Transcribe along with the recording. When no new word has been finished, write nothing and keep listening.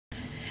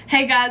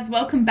Hey guys,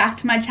 welcome back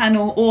to my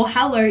channel, or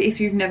hello if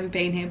you've never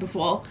been here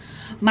before.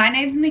 My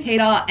name's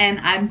Nikita and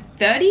I'm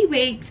 30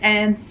 weeks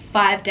and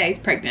 5 days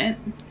pregnant,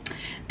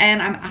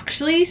 and I'm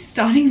actually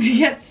starting to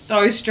get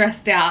so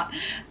stressed out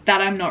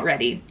that I'm not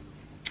ready.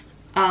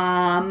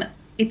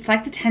 It's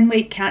like the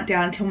 10-week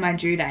countdown until my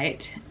due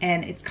date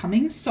and it's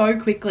coming so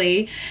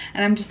quickly,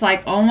 and I'm just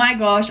like, oh my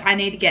gosh, I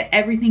need to get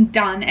everything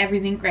done,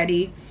 everything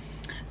ready.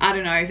 I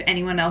don't know if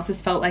anyone else has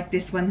felt like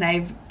this when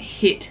they've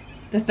hit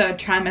the 3rd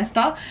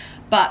trimester,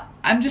 but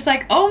I'm just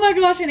like, oh my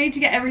gosh, I need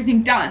to get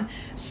everything done.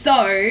 So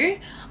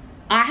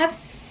I have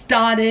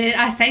started,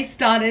 I say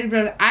started, but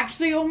I've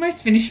actually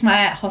almost finished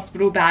my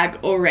hospital bag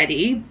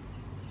already.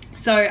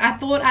 So I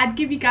thought I'd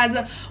give you guys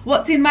a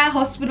what's in my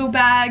hospital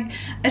bag,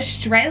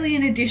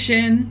 Australian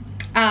edition.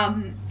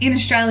 In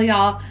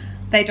Australia,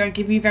 they don't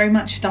give you very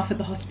much stuff at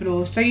the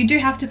hospital, so you do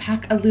have to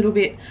pack a little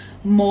bit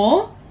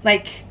more,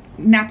 like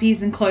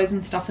nappies and clothes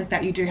and stuff like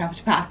that. You do have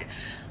to pack.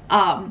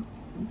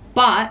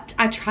 But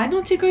I try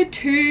not to go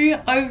too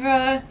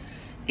over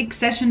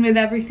excession with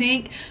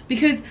everything,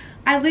 because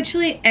I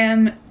literally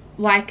am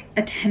like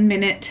a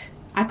 10-minute,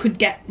 I could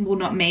get, well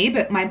not me,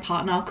 but my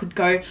partner could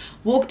go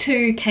walk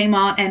to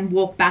Kmart and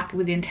walk back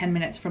within 10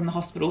 minutes from the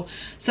hospital.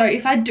 So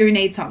if I do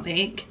need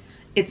something,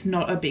 it's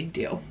not a big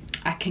deal.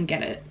 I can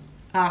get it.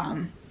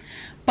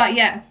 But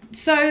yeah,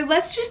 so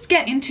let's just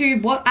get into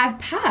what I've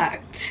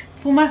packed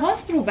for my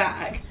hospital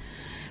bag.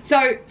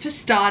 So for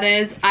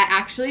starters, I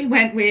actually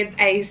went with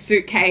a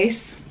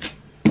suitcase,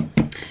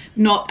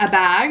 not a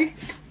bag,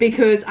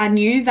 because I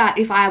knew that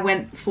if I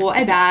went for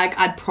a bag,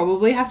 I'd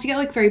probably have to get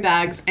like 3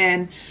 bags,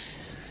 and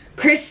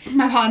Chris,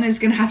 my partner, is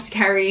gonna have to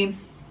carry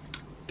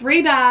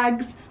 3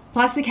 bags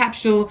plus the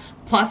capsule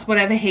plus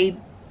whatever he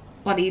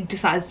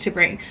decides to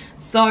bring.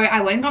 So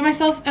I went and got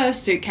myself a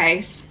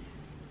suitcase.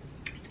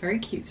 It's a very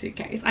cute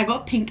suitcase. I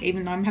got pink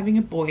even though I'm having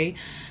a boy.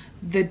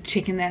 The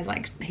chicken there's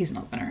like, he's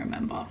not gonna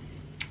remember.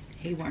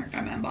 He won't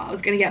remember. I was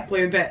gonna get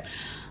blue, but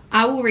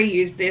I will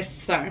reuse this,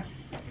 so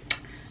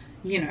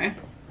you know.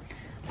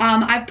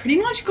 I've pretty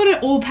much got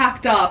it all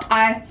packed up.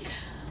 I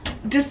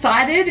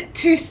decided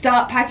to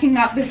start packing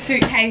up the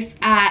suitcase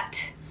at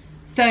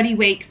 30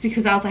 weeks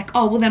because I was like,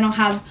 oh well, then I'll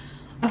have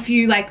a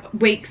few like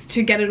weeks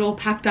to get it all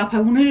packed up. I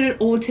wanted it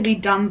all to be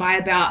done by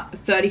about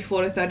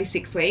 34 to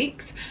 36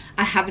 weeks.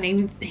 I haven't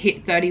even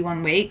hit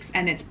 31 weeks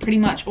and it's pretty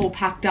much all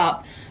packed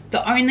up.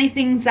 The only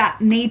things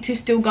that need to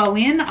still go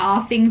in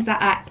are things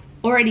that I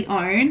already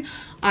own.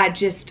 I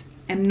just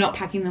am not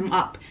packing them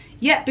up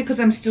yet because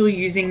I'm still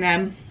using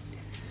them.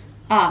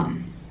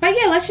 But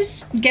yeah, let's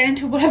just get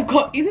into what I've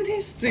got in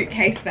this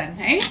suitcase then,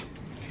 hey?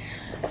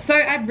 So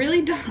I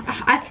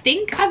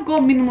think I've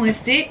gone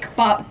minimalistic,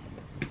 but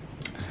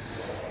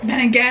then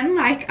again,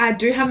 like, I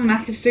do have a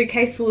massive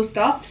suitcase full of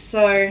stuff,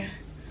 so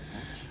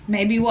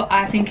maybe what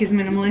I think is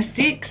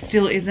minimalistic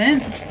still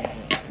isn't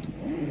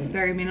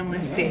very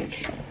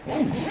minimalistic.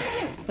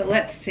 But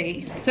let's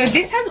see. So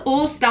this has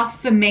all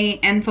stuff for me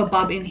and for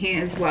Bub in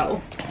here as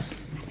well.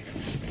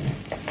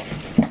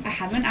 I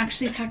haven't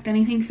actually packed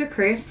anything for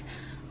Chris.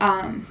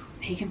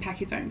 He can pack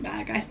his own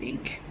bag, I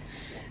think.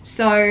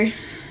 So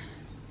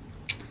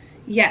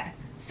yeah,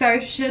 so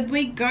should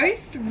we go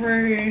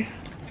through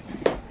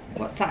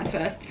what side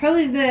first?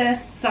 Probably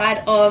the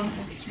side of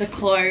the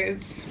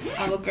clothes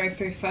I will go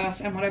through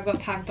first, and what I've got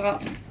packed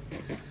up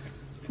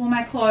for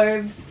my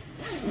clothes.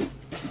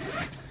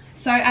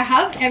 So I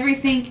have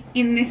everything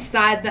in this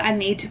side that I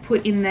need to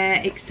put in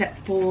there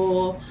except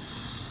for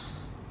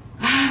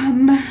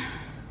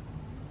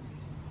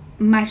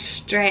my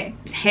hair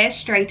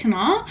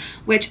straightener,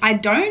 which I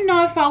don't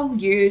know if I'll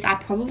use. I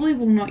probably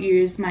will not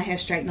use my hair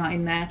straightener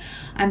in there.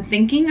 I'm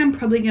thinking I'm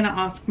probably going to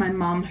ask my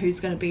mum, who's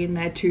going to be in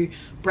there, to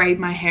braid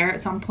my hair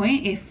at some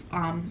point. If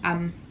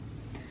I'm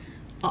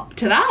up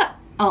to that,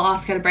 I'll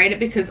ask her to braid it,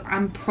 because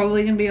I'm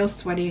probably going to be all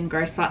sweaty and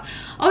gross, but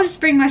I'll just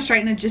bring my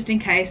straightener just in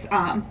case.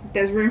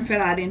 There's room for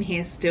that in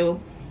here still.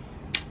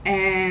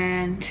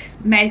 And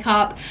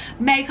makeup,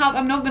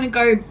 I'm not going to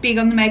go big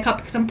on the makeup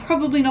because I'm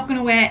probably not going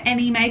to wear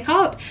any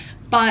makeup,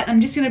 but I'm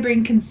just going to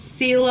bring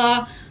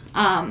concealer,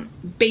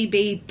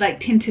 BB like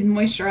tinted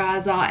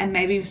moisturizer, and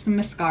maybe some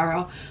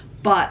mascara,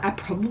 but I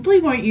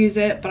probably won't use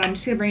it, but I'm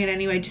just going to bring it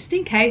anyway just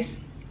in case.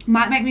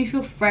 Might make me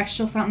feel fresh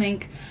or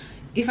something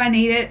if I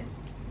need it.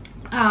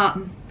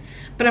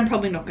 But I'm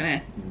probably not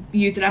going to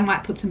use it. I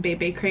might put some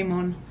BB cream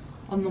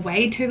on the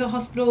way to the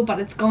hospital, but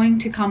it's going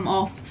to come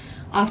off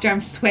after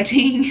I'm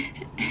sweating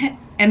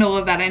and all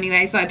of that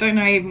anyway, so I don't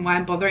know even why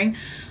I'm bothering,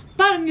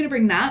 but I'm going to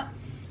bring that.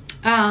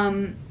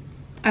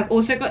 I've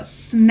also got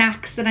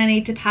snacks that I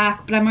need to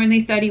pack, but I'm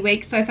only 30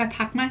 weeks, so if I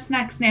pack my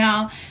snacks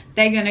now,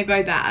 they're going to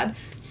go bad.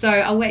 So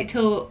I'll wait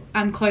till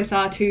I'm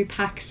closer to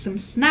pack some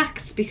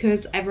snacks,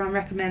 because everyone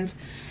recommends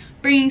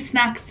bringing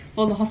snacks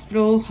for the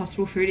hospital.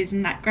 Hospital food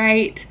isn't that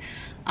great.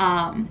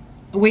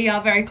 We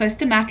are very close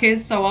to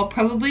Macca's, so I'll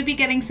probably be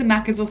getting some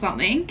Macca's or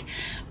something,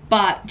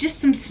 but just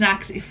some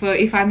snacks if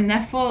I'm in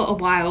there for a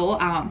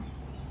while,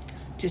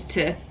 just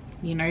to,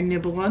 you know,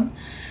 nibble on.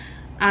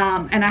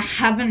 And I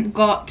haven't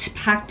got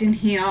packed in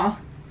here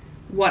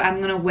what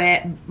I'm gonna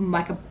wear,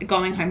 like a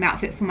going home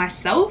outfit for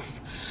myself.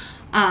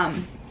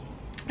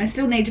 I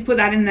still need to put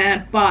that in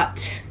there,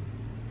 but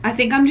I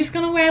think I'm just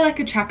gonna wear like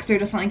a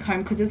tracksuit or something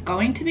home because it's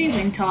going to be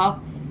winter,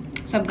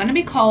 so I'm gonna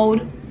be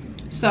cold.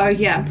 So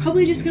yeah, I'm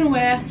probably just gonna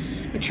wear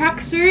a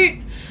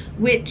tracksuit,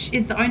 which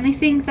is the only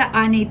thing that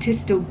I need to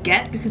still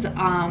get, because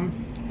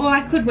or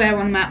I could wear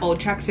one of my old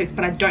tracksuits,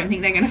 but I don't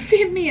think they're gonna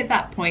fit me at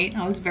that point.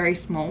 I was very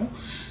small,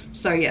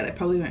 so yeah, they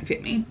probably won't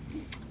fit me.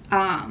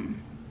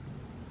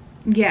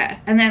 Yeah,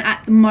 and then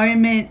at the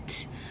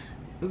moment,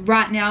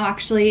 right now,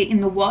 actually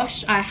in the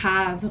wash, I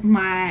have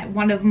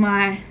one of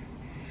my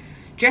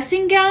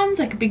dressing gowns,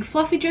 like a big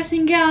fluffy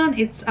dressing gown.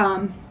 It's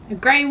a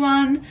grey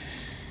one.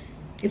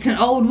 It's an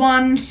old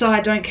one, so I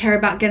don't care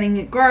about getting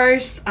it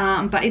gross,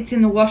 but it's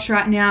in the wash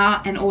right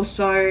now. And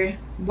also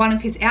one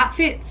of his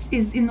outfits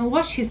is in the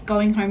wash. His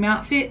going home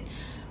outfit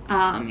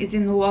is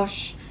in the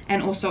wash,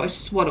 and also a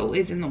swaddle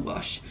is in the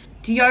wash.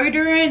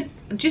 Deodorant,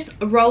 just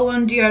a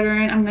roll-on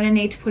deodorant, I'm gonna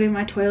need to put in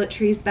my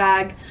toiletries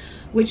bag,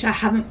 which I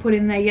haven't put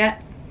in there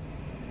yet.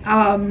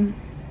 I'm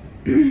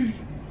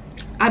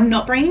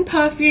not bringing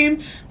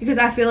perfume because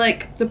I feel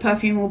like the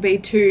perfume will be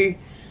too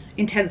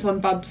intense on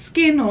Bub's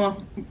skin, or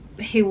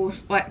he will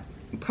like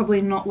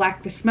probably not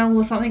like the smell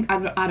or something.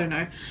 I don't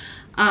know.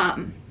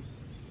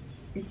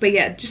 But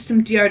yeah, just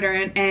some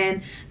deodorant.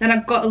 And then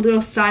I've got a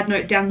little side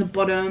note down the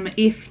bottom.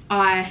 If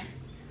I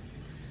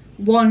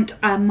want,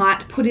 I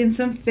might put in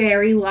some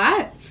fairy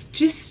lights.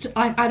 Just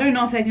I don't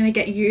know if they're going to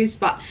get used,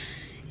 but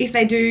if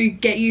they do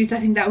get used, I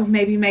think that would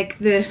maybe make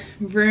the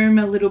room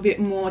a little bit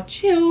more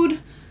chilled.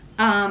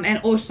 And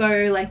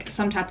also like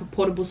some type of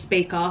portable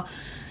speaker,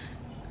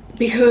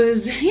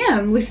 because yeah,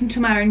 I'm listening to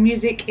my own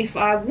music if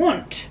I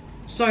want.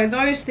 So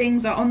those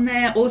things are on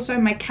there. Also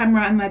my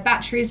camera and my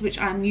batteries, which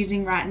I'm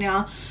using right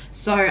now,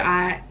 so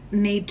I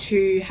need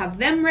to have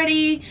them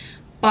ready,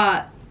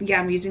 but yeah,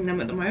 I'm using them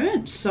at the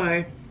moment.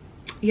 So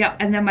yeah,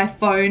 and then my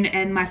phone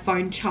and my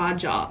phone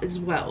charger as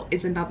well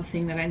is another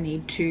thing that I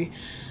need to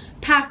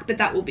pack, but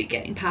that will be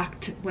getting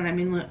packed when I'm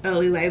in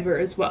early labor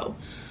as well.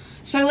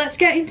 So let's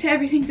get into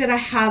everything that I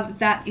have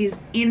that is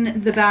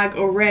in the bag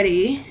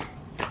already.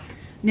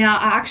 Now,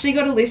 I actually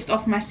got a list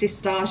off my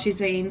sister. She's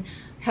been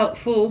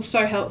helpful,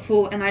 so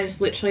helpful, and I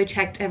just literally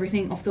checked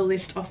everything off the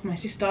list off my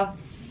sister.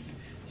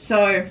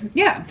 So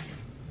yeah,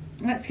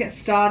 let's get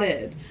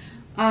started.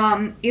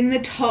 In the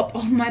top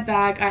of my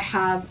bag, I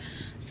have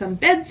some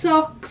bed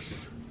socks.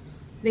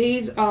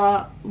 These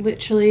are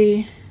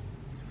literally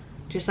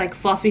just like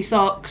fluffy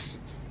socks,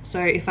 so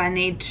if I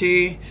need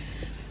to,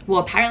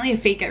 well, apparently your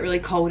feet get really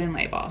cold in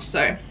labor,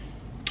 so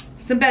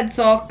some bed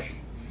socks.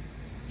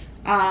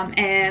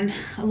 And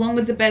along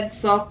with the bed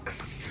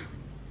socks,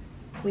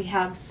 we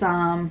have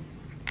some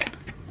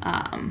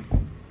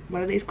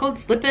what are these called,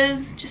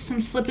 slippers, just some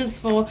slippers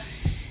for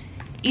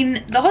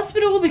in the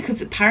hospital,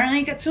 because apparently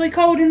it gets really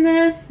cold in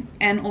there,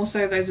 and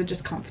also those are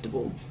just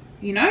comfortable,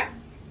 you know.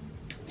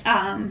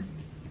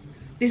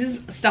 This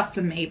is stuff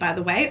for me, by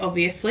the way,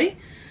 obviously.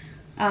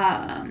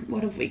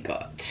 What have we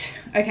got?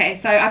 Okay,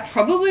 so I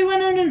probably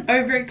went on an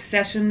over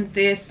session with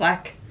this,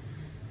 like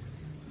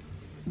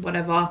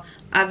whatever.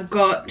 I've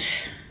got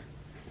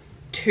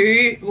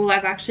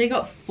I've actually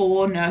got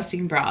 4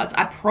 nursing bras.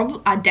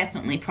 I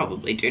definitely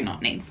probably do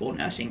not need 4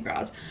 nursing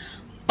bras,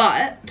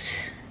 but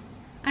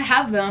I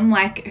have them,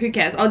 like who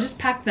cares, I'll just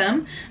pack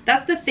them.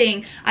 That's the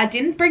thing, I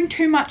didn't bring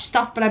too much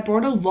stuff, but I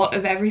brought a lot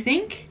of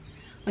everything,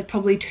 like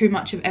probably too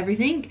much of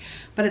everything,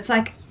 but it's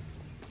like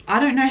I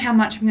don't know how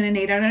much I'm gonna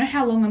need. I don't know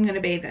how long I'm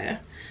gonna be there.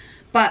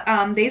 But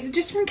these are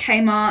just from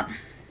Kmart.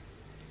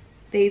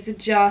 These are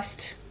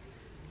just,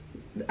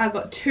 I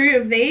got 2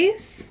 of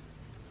these,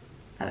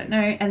 I don't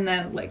know, and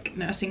they're like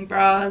nursing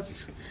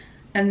bras.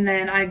 And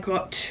then I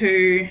got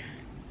 2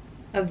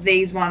 of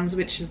these ones,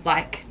 which is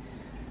like,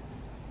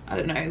 I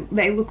don't know,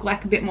 they look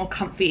like a bit more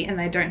comfy and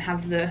they don't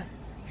have the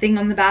thing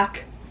on the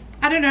back.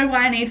 I don't know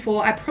why I need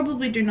 4. I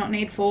probably do not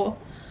need 4.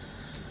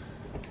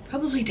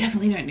 Probably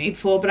definitely don't need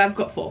 4, but I've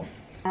got 4.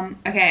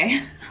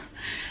 Okay,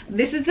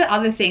 this is the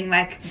other thing,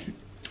 like,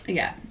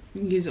 yeah,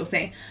 you'll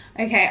see.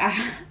 Okay,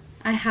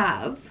 I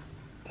have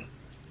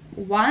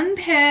 1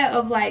 pair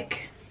of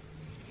like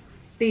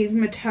these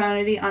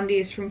maternity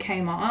undies from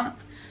Kmart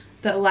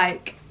that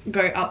like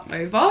go up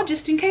over,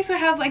 just in case I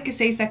have like a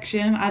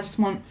C-section. I just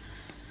want,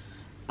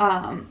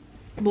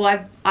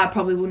 well, I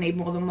probably will need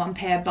more than 1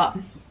 pair, but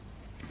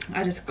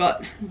I just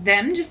got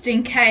them just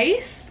in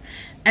case.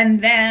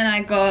 And then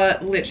I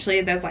got,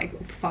 literally, there's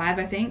like 5,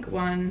 I think,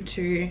 1,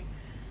 2,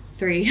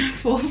 3,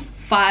 4,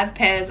 5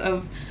 pairs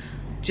of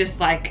just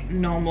like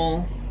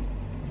normal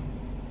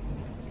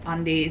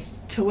undies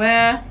to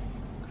wear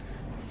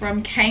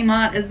from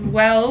Kmart as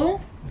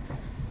well.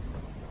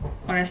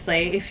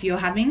 Honestly, if you're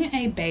having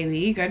a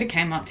baby, go to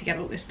Kmart to get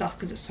all this stuff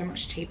because it's so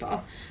much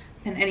cheaper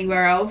than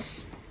anywhere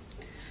else.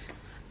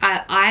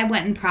 I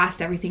went and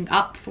priced everything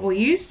up for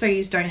you, so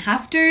you don't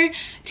have to.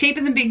 Cheaper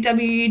than Big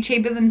W,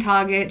 cheaper than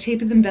Target,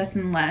 cheaper than Best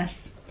and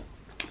Less.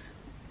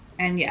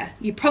 And yeah,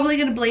 you're probably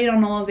going to bleed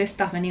on all of this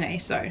stuff anyway,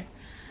 so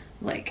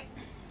like,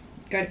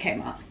 go to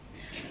Kmart.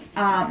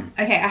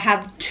 Okay, I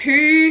have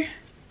 2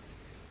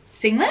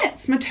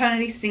 singlets,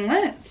 maternity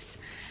singlets,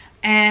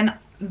 and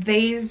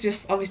these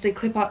just obviously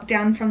clip up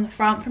down from the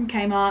front from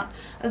Kmart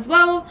as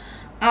well.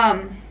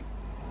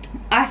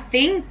 I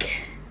think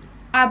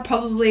I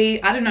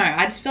don't know,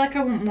 I just feel like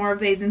I want more of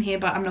these in here,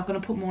 but I'm not going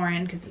to put more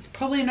in because it's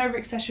probably an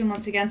overextension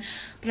once again.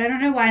 But I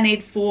don't know why I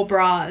need 4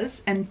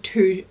 bras and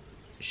 2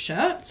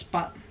 shirts,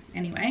 but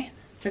anyway,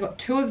 so I got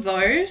 2 of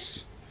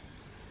those.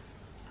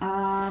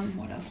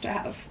 What else do I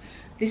have?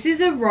 This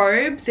is a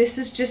robe. This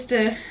is just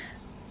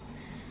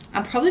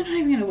I'm probably not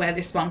even going to wear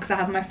this one because I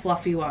have my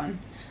fluffy one.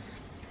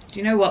 Do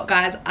you know what,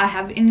 guys? I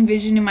have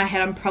envisioned in my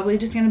head I'm probably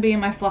just going to be in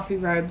my fluffy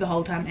robe the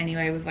whole time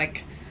anyway, with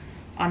like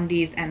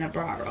undies and a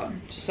bra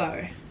on.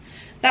 So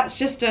that's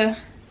just a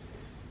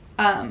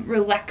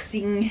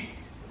relaxing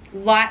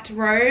light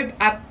robe.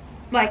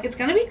 It's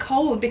going to be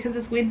cold because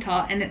it's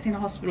winter and it's in a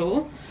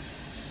hospital.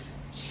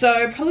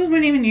 So probably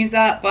won't even use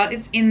that, but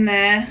it's in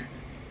there.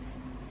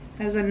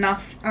 There's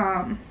enough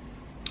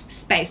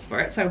space for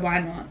it, so why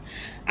not?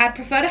 I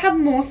prefer to have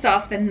more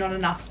stuff than not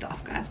enough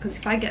stuff, guys, because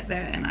if I get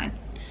there and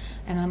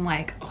I'm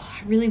like, oh,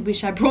 I really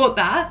wish I brought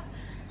that,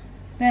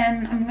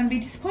 then I'm gonna be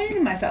disappointed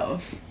in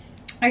myself.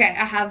 Okay,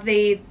 I have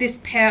this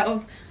pair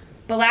of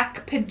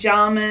black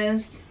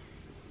pajamas.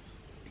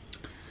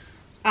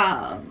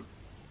 It's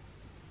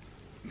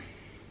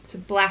a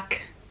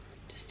black,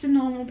 just a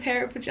normal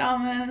pair of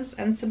pajamas,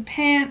 and some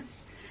pants,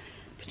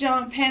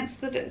 pajama pants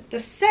that are the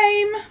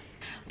same,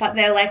 but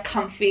they're like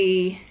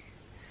comfy.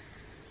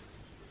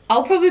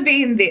 I'll probably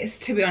be in this,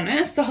 to be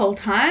honest, the whole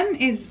time,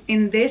 is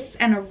in this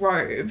and a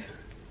robe,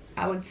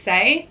 I would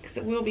say, because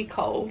it will be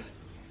cold.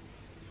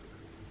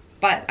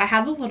 But I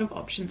have a lot of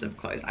options of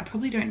clothes. I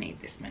probably don't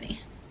need this many,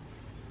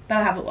 but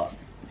I have a lot.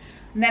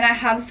 And then I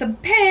have some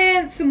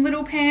pants, some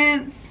little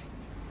pants,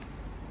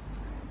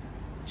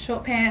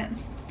 short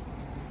pants,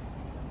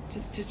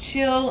 just to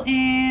chill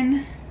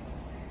in.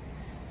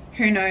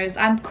 Who knows,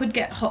 I could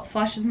get hot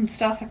flushes and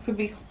stuff. I could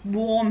be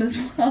warm as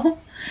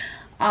well.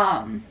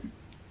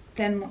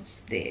 Then what's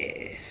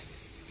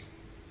this?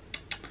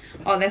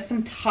 Oh, there's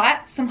some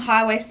tights, some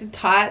high-waisted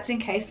tights in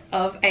case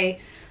of a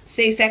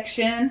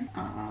C-section.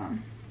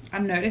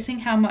 I'm noticing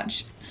how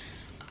much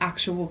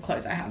actual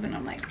clothes I have, and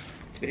I'm like,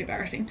 it's a bit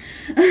embarrassing.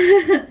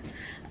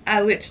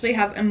 I literally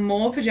have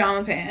more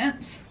pajama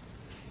pants.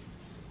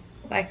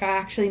 Like, I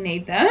actually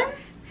need them.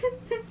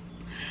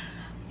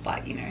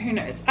 But, you know, who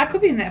knows? I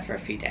could be in there for a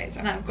few days,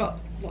 and I've got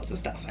lots of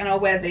stuff. And I'll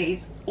wear these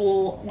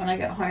all when I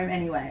get home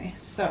anyway,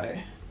 so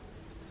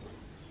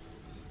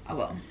I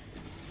will.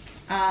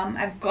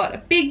 I've got a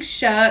big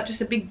shirt,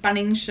 just a big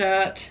Bunnings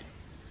shirt.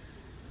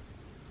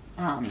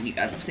 You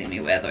guys have seen me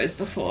wear those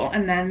before.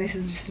 And then this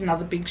is just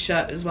another big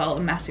shirt as well, a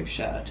massive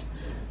shirt.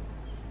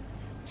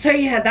 So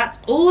yeah, that's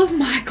all of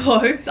my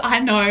clothes. I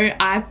know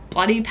I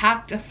bloody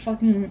packed a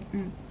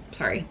fucking,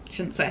 sorry,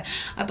 shouldn't say.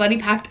 I bloody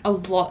packed a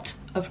lot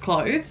of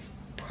clothes.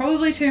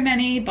 Probably too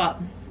many, but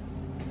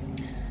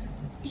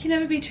you can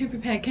never be too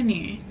prepared, can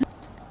you?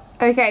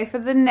 Okay, for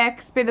the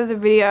next bit of the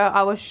video,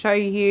 I will show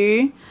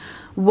you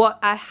what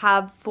I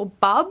have for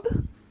Bub.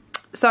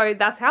 So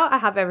that's how I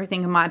have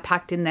everything in mine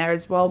packed in there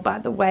as well, by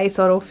the way,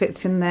 so it all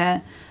fits in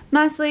there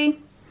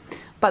nicely.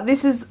 But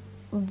this is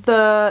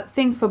the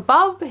things for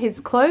Bub, his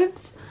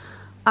clothes.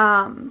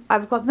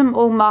 I've got them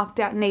all marked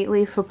out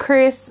neatly for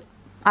Chris.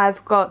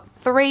 I've got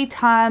 3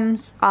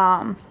 times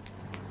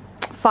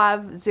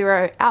 50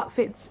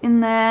 outfits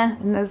in there,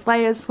 and there's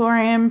layers for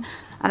him.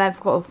 And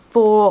I've got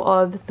 3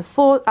 of the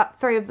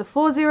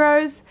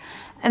 40s,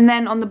 and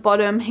then on the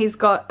bottom he's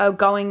got a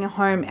going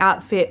home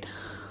outfit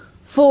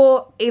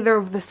for either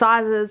of the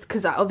sizes,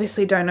 because I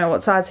obviously don't know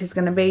what size he's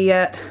going to be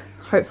yet.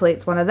 Hopefully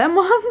it's one of them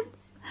ones.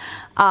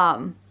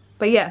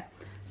 But yeah,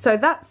 so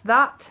that's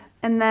that.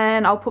 And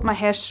then I'll put my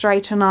hair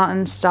straightener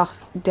and stuff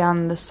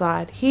down the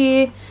side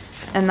here,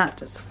 and that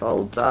just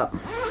folds up.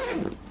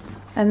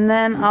 And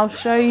then I'll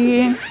show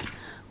you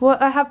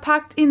what I have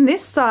packed in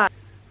this side.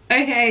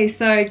 Okay,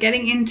 so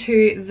getting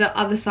into the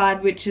other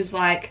side, which is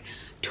like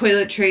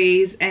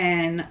toiletries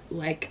and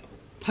like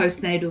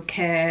postnatal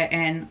care,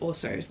 and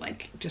also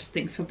like just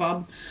things for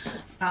Bob.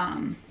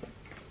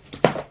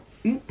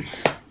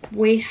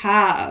 We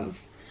have,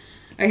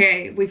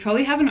 okay, we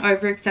probably have an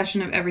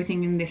overextension of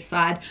everything in this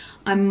side.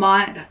 I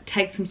might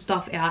take some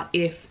stuff out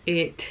if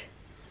it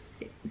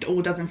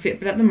all doesn't fit,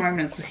 but at the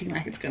moment it's looking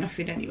like it's gonna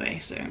fit anyway,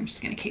 so I'm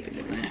just gonna keep it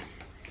in there.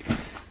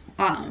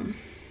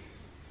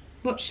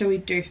 What shall we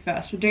do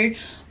first? We'll do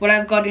what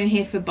I've got in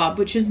here for Bub,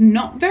 which is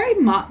not very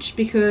much,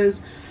 because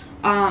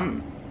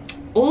all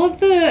of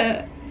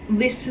the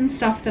lists and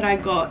stuff that I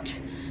got,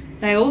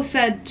 they all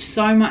said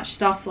so much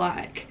stuff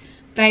like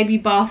baby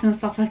bath and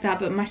stuff like that,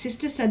 but my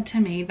sister said to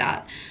me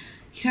that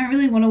you don't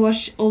really want to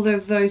wash all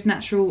of those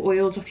natural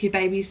oils off your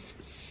baby's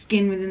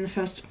skin within the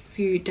first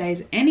few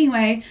days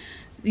anyway.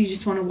 You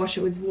just want to wash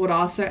it with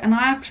water. So, and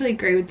I actually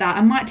agree with that.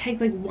 I might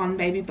take like 1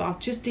 baby bath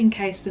just in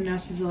case the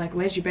nurses are like,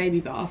 where's your baby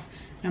bath?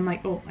 And I'm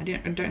like, oh, I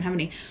don't have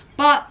any.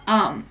 But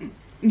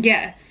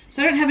yeah,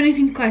 so I don't have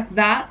anything like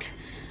that.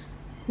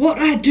 what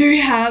I do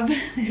have,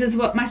 this is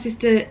what my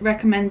sister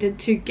recommended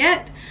to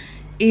get,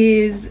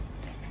 is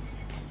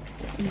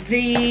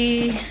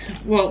the,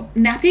 well,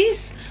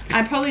 nappies.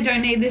 I probably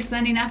don't need this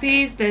many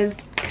nappies. There's,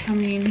 how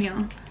many in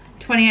here?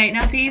 28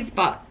 nappies,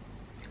 but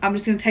I'm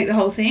just going to take the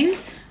whole thing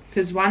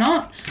because why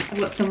not? I've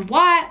got some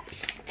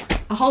wipes,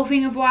 a whole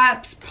thing of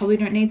wipes. Probably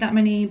don't need that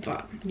many,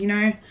 but you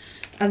know.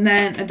 And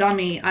then a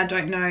dummy. I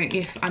don't know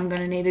if I'm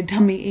going to need a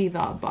dummy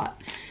either, but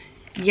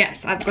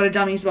yes, I've got a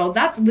dummy as well.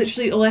 That's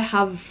literally all I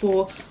have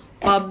for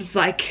Bubs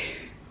like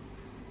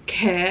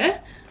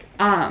care.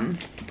 I'm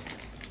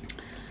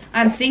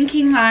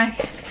thinking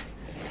like,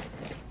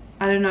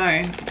 I don't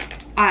know,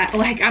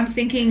 I'm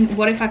thinking,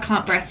 what if I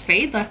can't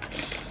breastfeed? Like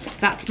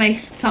that's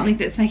something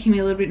that's making me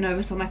a little bit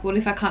nervous. I'm like, what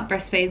if I can't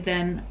breastfeed?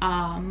 Then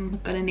I'm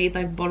gonna need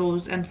like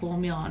bottles and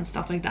formula and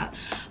stuff like that.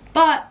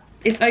 But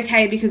it's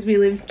okay because we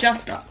live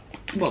just up,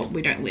 well,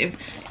 we don't live,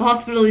 the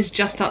hospital is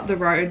just up the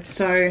road,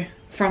 so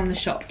from the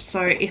shop.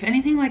 So if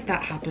anything like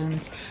that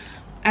happens,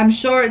 I'm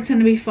sure it's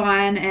gonna be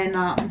fine,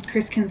 and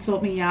Chris can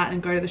sort me out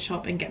and go to the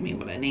shop and get me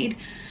what I need.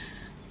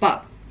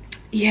 But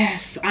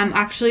yes, I'm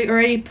actually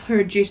already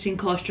producing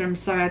colostrum,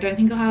 so I don't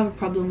think I'll have a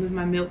problem with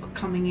my milk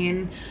coming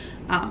in.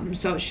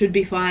 So it should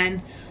be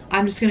fine.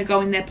 I'm just gonna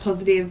go in there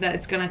positive that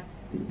it's gonna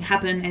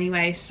happen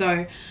anyway.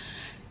 So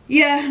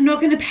yeah, I'm not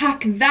gonna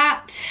pack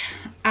that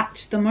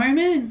at the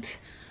moment.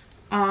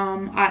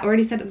 I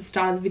already said at the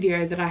start of the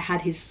video that I had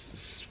his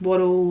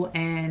swaddle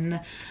and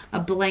a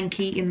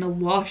blankie in the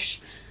wash.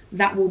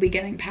 That will be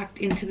getting packed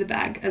into the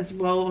bag as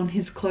well on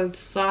his clothes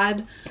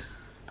side.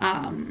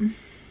 I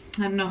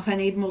don't know if I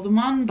need more than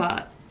one,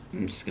 but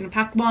I'm just gonna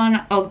pack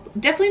one. Oh,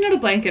 definitely not a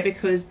blanket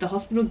because the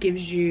hospital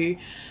gives you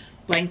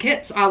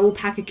blankets. I will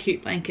pack a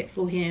cute blanket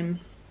for him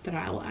that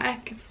I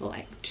like for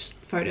like just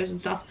photos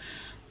and stuff.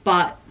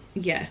 But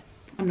yeah,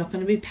 I'm not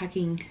gonna be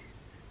packing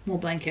more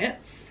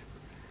blankets.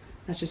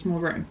 That's just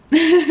more room.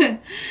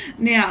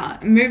 Now,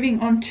 moving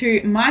on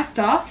to my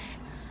stuff.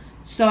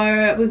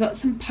 So we've got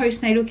some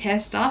postnatal care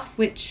stuff,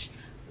 which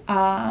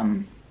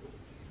not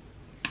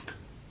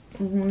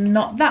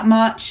that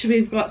much.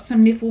 We've got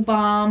some nipple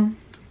balm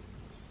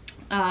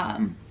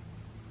for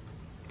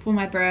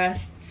my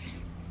breasts,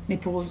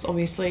 nipples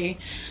obviously,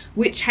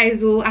 witch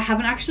hazel. I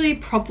haven't actually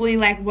properly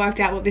like worked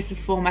out what this is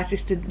for. My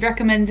sister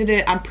recommended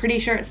it. I'm pretty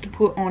sure it's to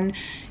put on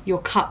your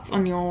cuts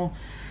on your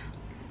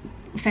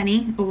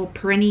fanny or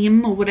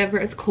perineum or whatever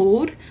it's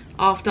called.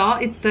 After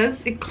it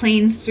says it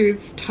cleans,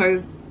 soothes,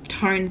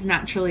 tones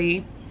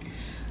naturally.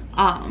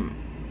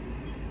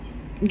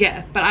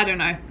 Yeah, but I don't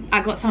know,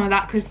 I got some of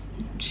that because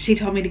she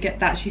told me to get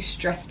that. She's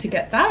stressed to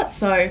get that,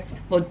 so,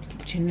 well,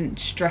 she didn't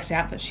stress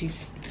out, but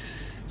she's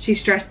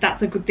stressed.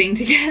 That's a good thing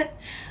to get.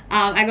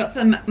 I got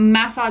some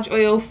massage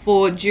oil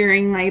for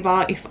during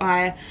labor. If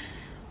I,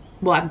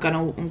 well, I'm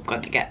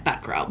gonna get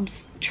back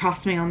rubs,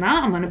 trust me on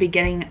that. I'm gonna be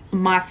getting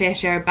my fair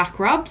share of back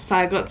rubs. So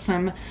I got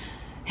some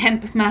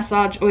hemp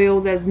massage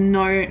oil. There's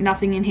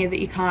nothing in here that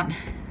you can't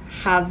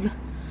have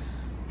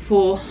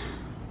for,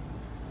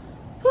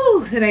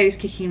 whew, the baby's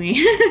kicking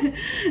me.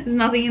 There's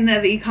nothing in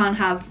there that you can't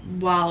have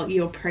while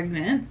you're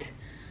pregnant.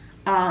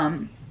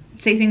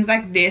 See, things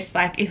like this,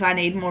 like if I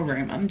need more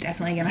room, I'm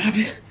definitely gonna have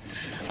to,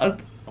 I'll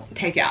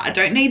take out. I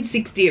don't need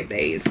 60 of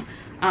these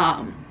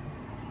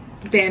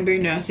bamboo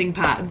nursing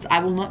pads. I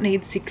will not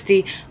need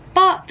 60,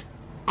 but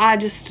I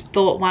just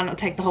thought, why not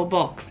take the whole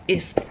box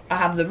if I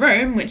have the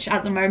room, which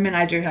at the moment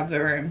I do have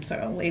the room, so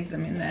I'll leave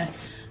them in there.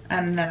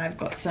 And then I've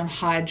got some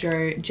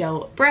hydro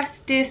gel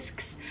breast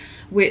discs,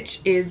 which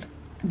is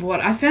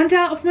what I found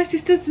out of my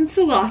sister since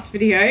the last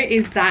video,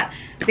 is that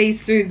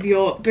these soothe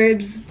your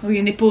boobs or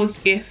your nipples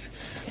if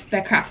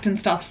they're cracked and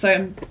stuff.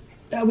 So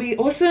that'll be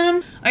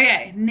awesome.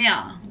 Okay,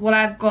 now what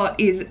I've got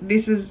is,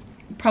 this is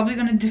probably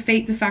going to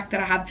defeat the fact that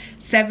I have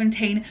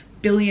 17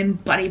 billion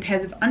bloody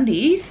pairs of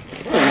undies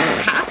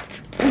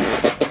packed.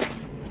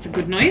 It's a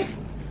good noise.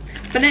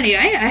 But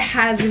anyway, I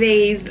have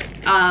these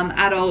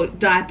adult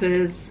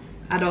diapers,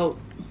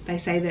 they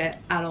say they're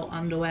adult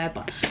underwear,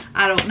 but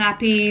adult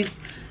nappies.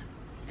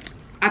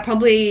 I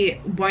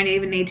probably won't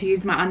even need to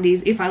use my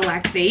undies. If I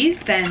like these,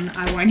 then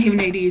I won't even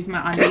need to use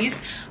my undies.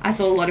 I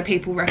saw a lot of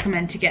people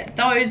recommend to get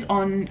those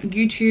on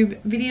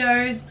YouTube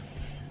videos.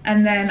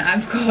 And then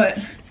I've got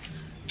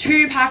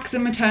 2 packs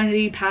of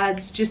maternity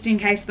pads, just in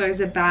case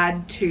those are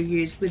bad to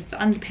use with the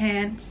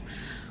underpants.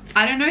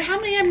 I don't know how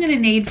many I'm going to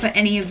need for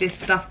any of this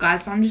stuff,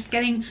 guys, so I'm just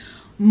getting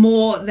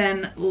more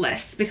than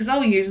less because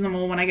I'll use them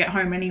all when I get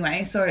home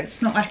anyway, so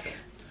it's not like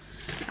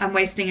I'm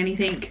wasting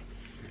anything.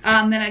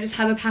 Then I just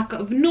have a pack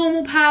of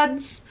normal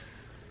pads.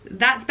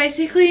 That's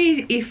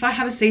basically if I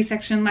have a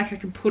C-section, like I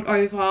can put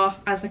over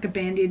as like a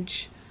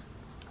bandage.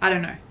 I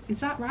don't know, is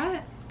that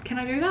right? Can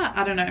I do that?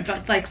 I don't know,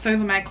 but like so that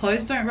my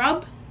clothes don't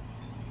rub.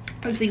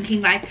 I was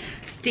thinking like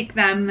stick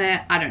them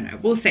there, I don't know,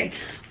 we'll see.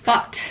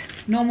 But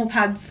normal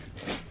pads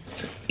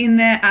in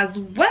there as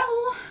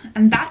well,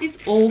 and that is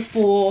all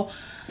for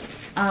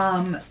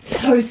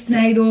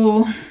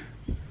postnatal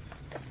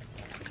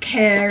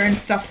care and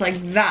stuff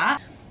like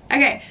that.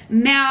 Okay,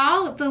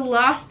 now the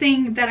last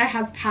thing that I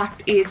have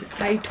packed is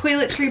a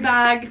toiletry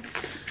bag.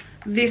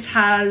 This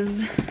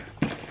has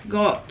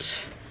got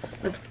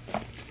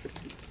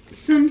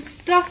some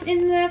stuff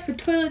in there for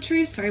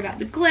toiletries. Sorry about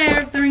the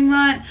glare of the ring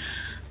light.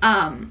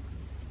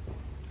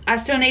 I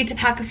still need to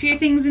pack a few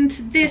things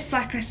into this,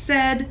 like I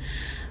said.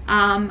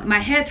 My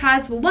hair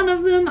ties were one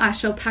of them. I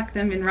shall pack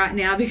them in right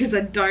now because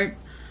I don't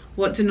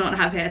want to not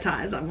have hair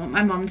ties. I want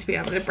my mum to be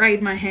able to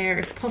braid my hair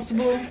if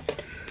possible.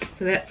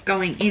 So that's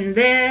going in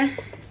there.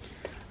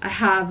 I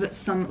have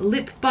some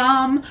lip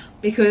balm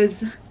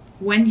because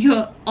when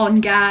you're on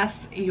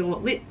gas, your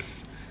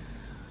lips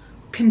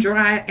can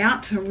dry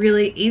out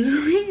really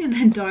easily and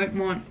I don't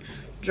want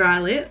dry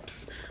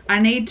lips. I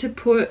need to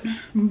put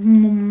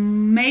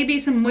maybe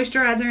some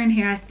moisturizer in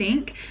here, I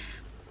think,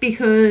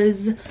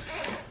 because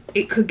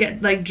it could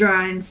get like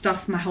dry and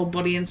stuff, my whole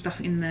body and stuff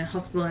in the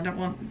hospital. I don't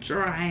want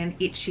dry and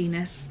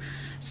itchiness.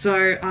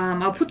 So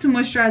I'll put some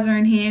moisturizer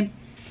in here.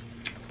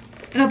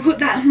 And I'll put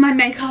that my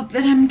makeup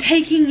that I'm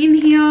taking in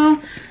here.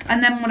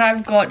 And then what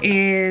I've got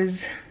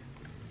is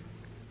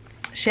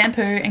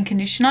shampoo and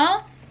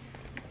conditioner.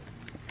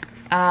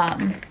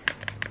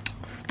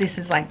 This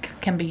is like,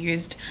 can be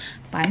used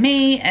by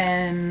me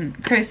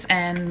and Chris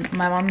and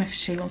my mum if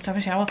she wants to have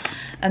a shower.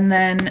 And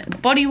then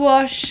body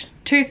wash,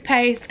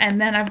 toothpaste,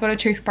 and then I've got a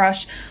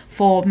toothbrush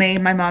for me,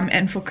 my mum,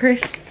 and for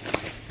Chris.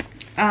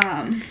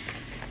 Yeah,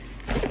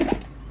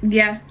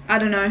 I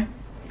don't know.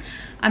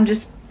 I'm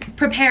just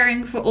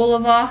preparing for all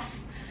of us.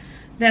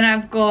 Then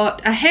I've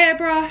got a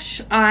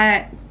hairbrush.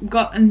 I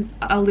got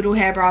a little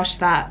hairbrush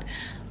that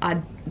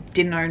I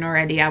didn't own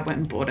already. I went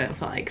and bought it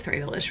for like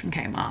 $3 from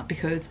Kmart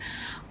because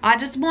I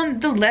just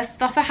want the less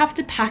stuff I have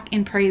to pack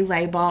in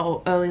pre-labor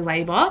or early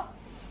labor,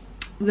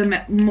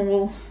 the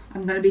more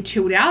I'm gonna be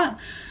chilled out.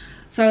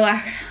 So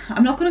like,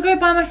 I'm not gonna go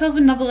buy myself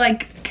another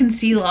like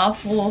concealer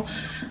for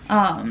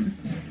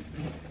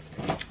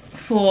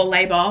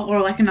labor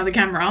or like another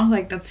camera.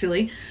 Like, that's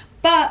silly.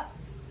 But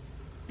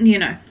you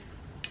know,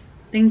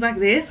 things like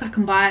this I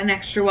can buy an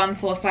extra one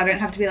for, so I don't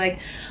have to be like,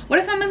 what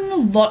if I'm in a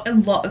lot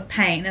of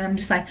pain and I'm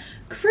just like,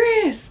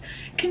 Chris,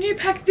 can you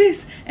pack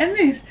this and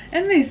this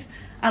and this?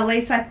 At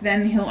least like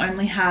then he'll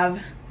only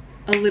have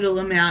a little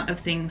amount of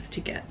things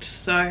to get.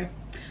 So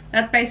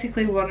that's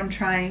basically what I'm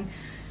trying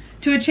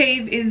to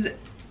achieve, is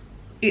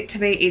it to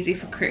be easy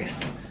for Chris,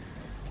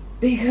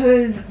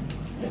 because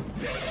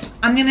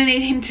I'm gonna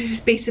need him to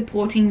be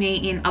supporting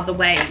me in other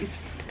ways.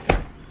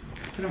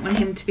 I don't want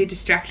him to be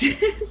distracted.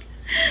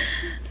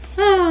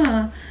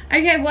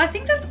 Okay, well I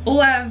think that's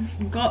all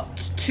I've got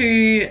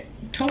to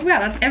talk about.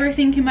 That's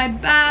everything in my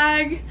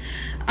bag,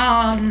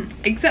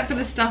 except for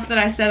the stuff that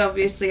I said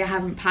obviously I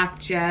haven't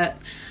packed yet.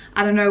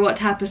 I don't know what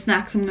type of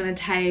snacks I'm gonna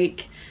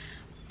take,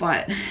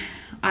 but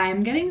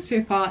I'm getting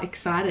super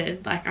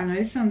excited. Like, I know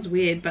this sounds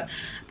weird, but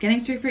I'm getting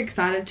super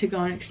excited to go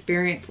and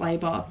experience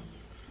labor,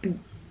 and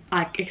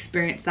like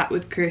experience that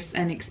with Chris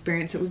and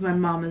experience it with my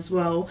mum as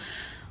well.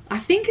 I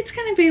think it's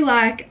gonna be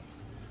like,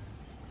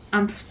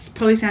 I'm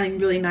probably sounding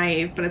really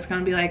naive, but it's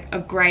gonna be like a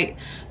great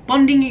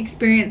bonding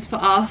experience for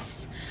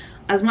us.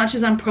 As much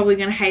as I'm probably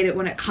gonna hate it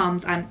when it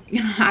comes, I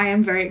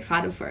am very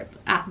excited for it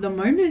at the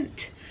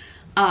moment.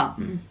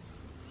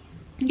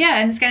 Yeah,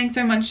 and it's getting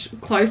so much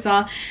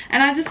closer,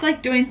 and I just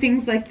like doing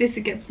things like this.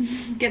 It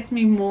gets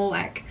me more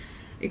like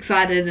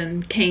excited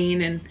and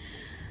keen, and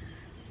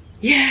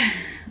yeah,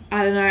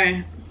 I don't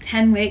know,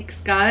 10 weeks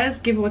guys,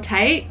 give or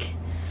take,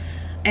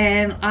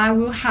 and I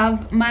will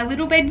have my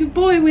little baby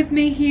boy with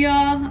me here.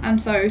 I'm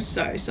so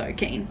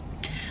keen.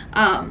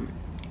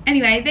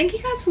 Anyway, thank you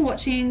guys for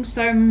watching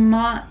so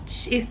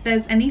much. If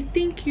there's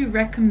anything you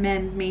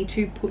recommend me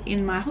to put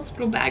in my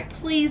hospital bag,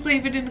 please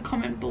leave it in a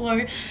comment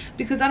below,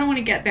 because I don't want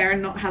to get there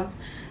and not have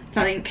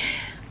something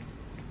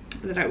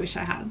that I wish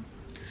I had.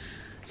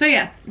 So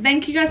yeah,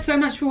 thank you guys so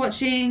much for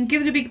watching.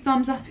 Give it a big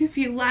thumbs up if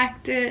you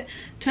liked it.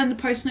 Turn the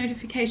post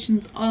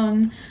notifications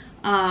on.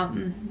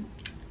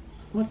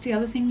 What's the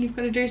other thing you've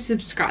got to do?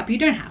 Subscribe. You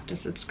don't have to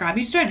subscribe.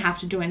 You just don't have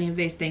to do any of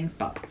these things,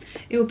 but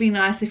it would be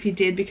nice if you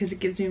did, because it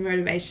gives me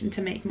motivation to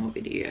make more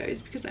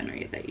videos, because I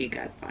know that you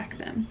guys like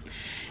them.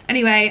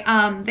 Anyway,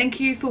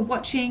 thank you for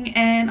watching,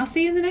 and I'll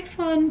see you in the next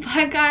one.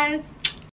 Bye guys.